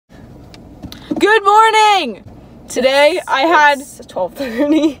Good morning! Today I had... It's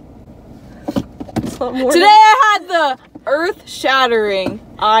 12:30. Today I had the earth-shattering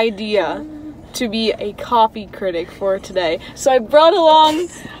idea to be a coffee critic for today. So I brought along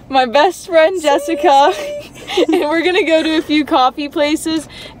my best friend Jessica, and we're gonna go to a few coffee places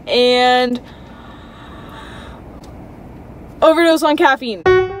and overdose on caffeine.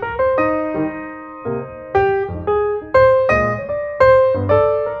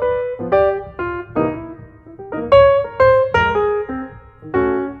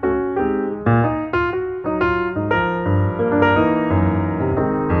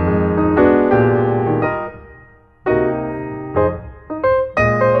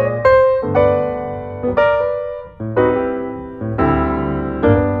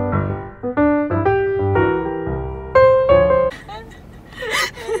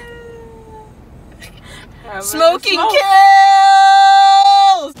 Smoking kills!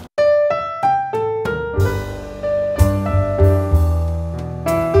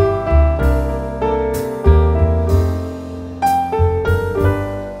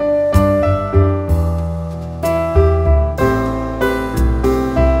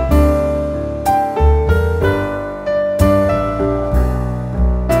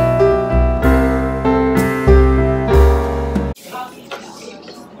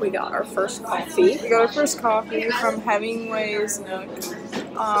 We got our first coffee. We got our first coffee from Hemingway's Nook.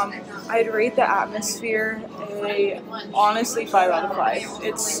 I'd rate the atmosphere honestly 5 out of 5.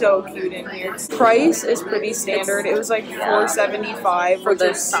 It's so cute in here. Price is pretty standard. It was like $4.75 for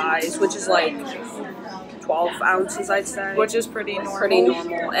this size, which is like 12 ounces, I'd say. Which is pretty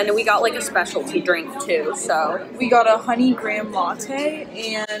normal. And we got like a specialty drink too, so. We got a honey graham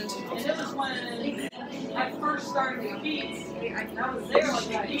latte, and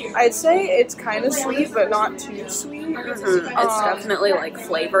I'd say it's kind of sweet, but not too sweet. It's definitely like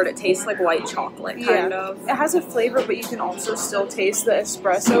flavored. It tastes like white chocolate, kind of. It has a flavor, but you can also still taste the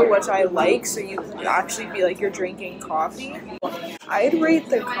espresso, which I like, so you actually feel like you're drinking coffee. I'd rate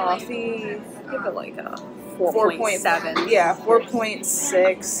the coffee, give it like a 4.7. Yeah,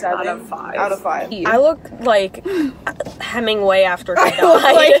 4.67 out of 5. I look like Hemingway after he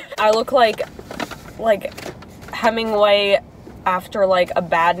died. I look like Hemingway after like a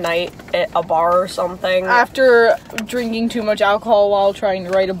bad night at a bar or something. After drinking too much alcohol while trying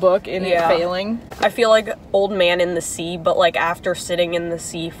to write a book and it failing. I feel like Old Man in the Sea, but like after sitting in the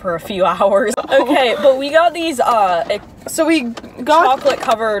sea for a few hours. Okay, but we got these so we got chocolate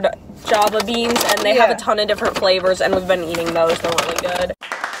covered Java beans, and they have a ton of different flavors, and we've been eating those. They're really good.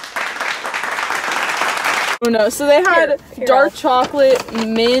 Oh no, so they had dark chocolate,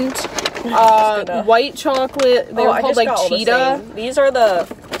 mint, white chocolate. They were called like cheetah. These are the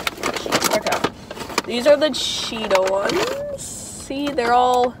These are the cheetah ones. See, they're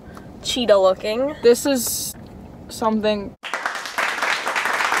all cheetah looking. This is something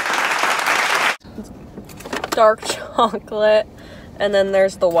dark chocolate, and then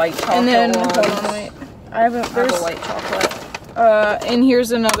there's the white chocolate. And then ones. hold on, wait. I have a white chocolate. And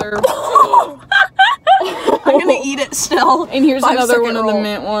here's another. I'm gonna eat it still. And here's another one of the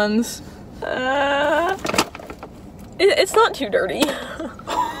mint ones. It's not too dirty.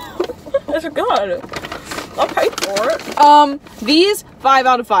 It's good. I'll pay for it. These 5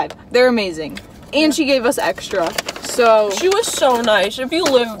 out of 5. They're amazing. And she gave us extra. So she was so nice. If you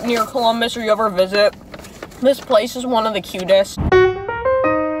live near Columbus or you ever visit, this place is one of the cutest.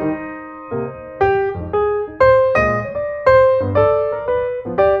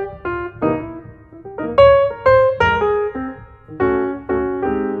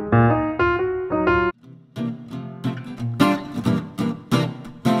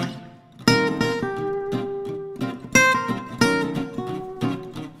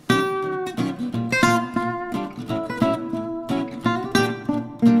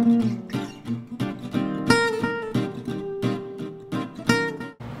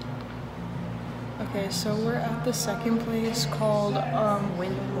 Okay, so we're at the second place called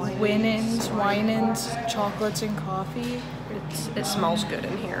Winans Chocolates and Coffee. It smells good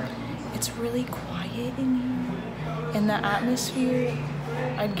in here. It's really quiet in here, and the atmosphere,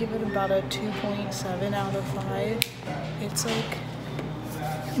 I'd give it about a 2.7 out of 5. It's like,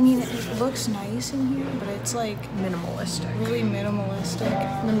 I mean, it looks nice in here, but it's like minimalistic. Really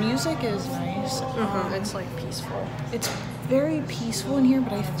minimalistic. The music is nice. It's like peaceful. It's very peaceful in here,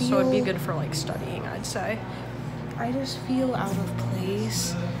 but I feel... So it'd be good for like studying, I'd say. I just feel out of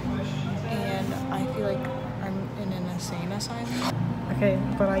place, and I feel like I'm in an insane asylum. Okay,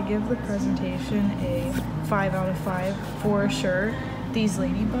 but I give the presentation a 5 out of 5 for sure. These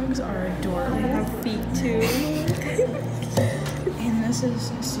ladybugs are adorable. They have feet too. And this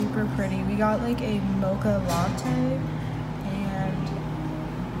is super pretty. We got like a mocha latte, and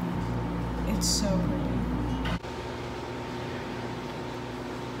it's so pretty.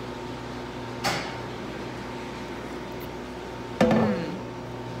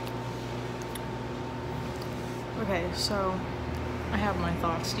 Okay, so I have my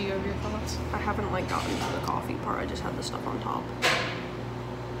thoughts. Do you have your thoughts? I haven't like gotten to the coffee part. I just had the stuff on top.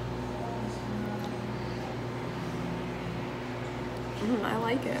 I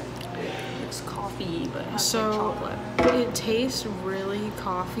like it. It's coffee, but it has like chocolate. It tastes really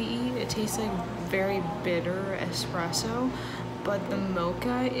coffee. It tastes like very bitter espresso, but the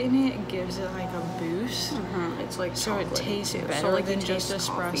mocha in it gives it like a boost. It's like so it tastes better so, like, than you just taste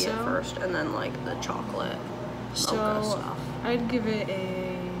coffee espresso at first, and then like the chocolate mocha stuff. I'd give it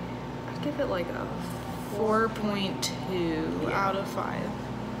like a 4.2 out of 5.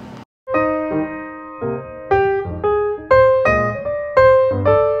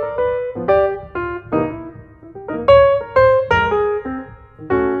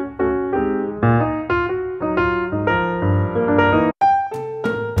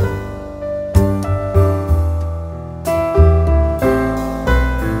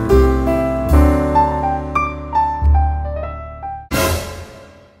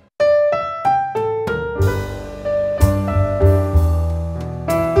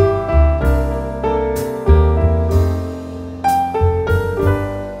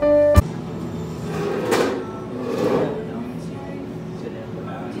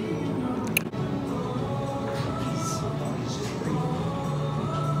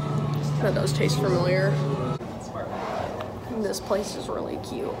 That does taste familiar. This place is really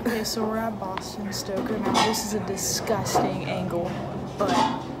cute. Okay, so we're at Boston Stoker now. This is a disgusting angle, but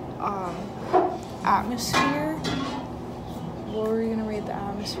atmosphere. What were you gonna rate the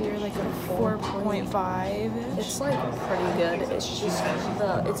atmosphere? Like a 4.5. It's like pretty good. It's just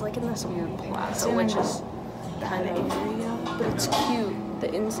it's like in this weird plaza, which is kind of area, but it's cute.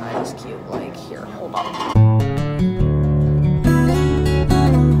 The inside is cute. Like here, hold on.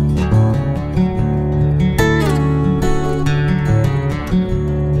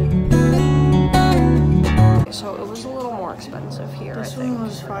 So it was a little more expensive here. This one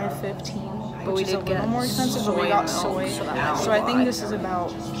was $5.15, but we did get more expensive. But we got soy, so I think this is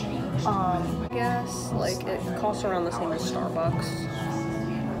about. I guess like it costs around the same as Starbucks.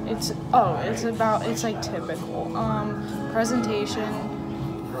 It's like typical. Presentation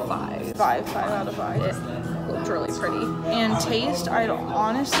 5 out of 5. It looked really pretty. And taste, I'd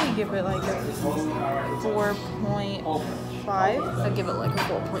honestly give it like a 4.5. I'd give it like a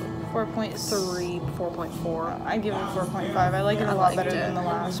 4.3, 4.4. I'd give it a 4.5. I like it a lot better than the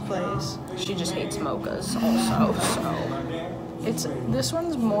last place. She just hates mochas also, so. This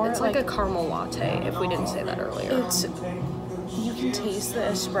one's more it's like a caramel latte, if we didn't say that earlier. You can taste the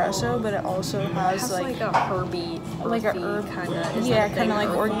espresso, but it also has like a herby, like a herb kind of. Yeah, kind of like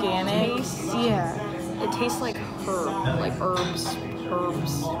organic. Yeah. It tastes like herbs.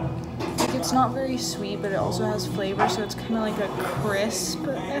 Like it's not very sweet, but it also has flavor, so it's kind of like a crisp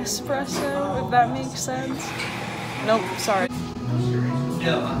espresso, if that makes sense. Nope, sorry.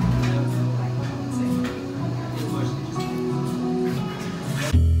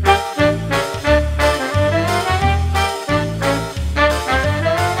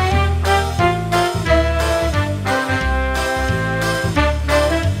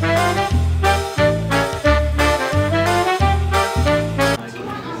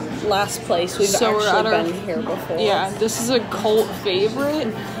 Last place we've actually been here before. Yeah, this is a cult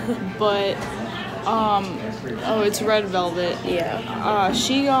favorite, but it's red velvet. Yeah.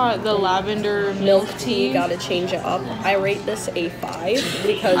 She got the lavender milk tea. Gotta change it up. I rate this a 5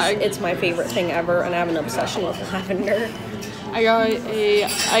 because it's my favorite thing ever, and I have an obsession with lavender. I got a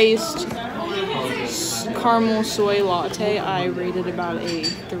iced caramel soy latte. I rated about a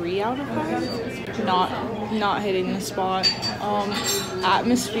 3 out of 5. Not hitting the spot.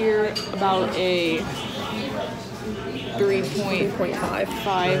 Atmosphere about a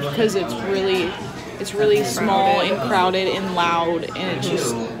 3.5 because it's really small and crowded and loud, and it's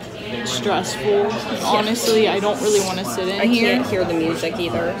just stressful. Honestly, I don't really want to sit in here. I can't hear the music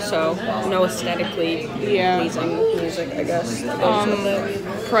either, so no aesthetically pleasing music, I guess.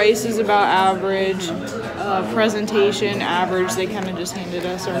 Price is about average. Presentation average. They kind of just handed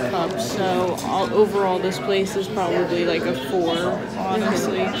us our cups, so overall this place is probably like a 4,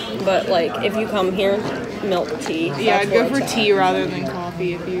 honestly. But like if you come here, milk tea. Yeah, I'd go for tea rather than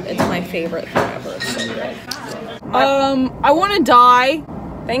coffee if you. It's my favorite thing ever. It's so good. I want to die.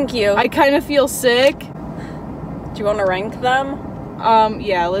 Thank you. I kind of feel sick. Do you want to rank them?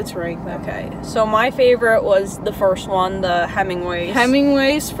 Yeah, let's rank them. Okay, so my favorite was the first one, the Hemingway's.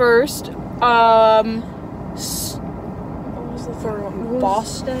 Hemingway's first. What was the third one?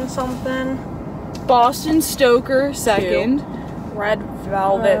 Boston something? Boston Stoker second. 2. Red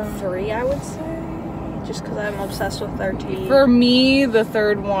Velvet 3, I would say. Just because I'm obsessed with their tea. For me, the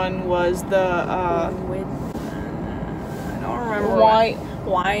third one was the, I don't remember.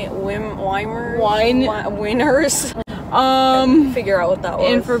 Winners. Figure out what that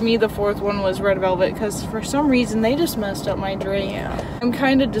was. And for me, the fourth one was Red Velvet, because for some reason they just messed up my drink. Yeah. I'm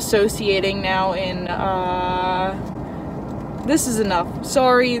kind of dissociating now, and this is enough.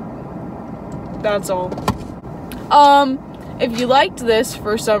 Sorry, that's all. If you liked this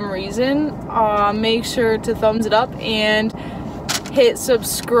for some reason, make sure to thumbs it up and hit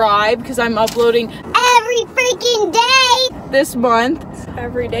subscribe, because I'm uploading every freaking day this month.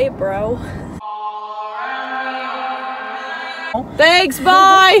 Every day, bro. Thanks,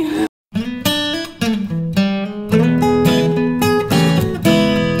 bye!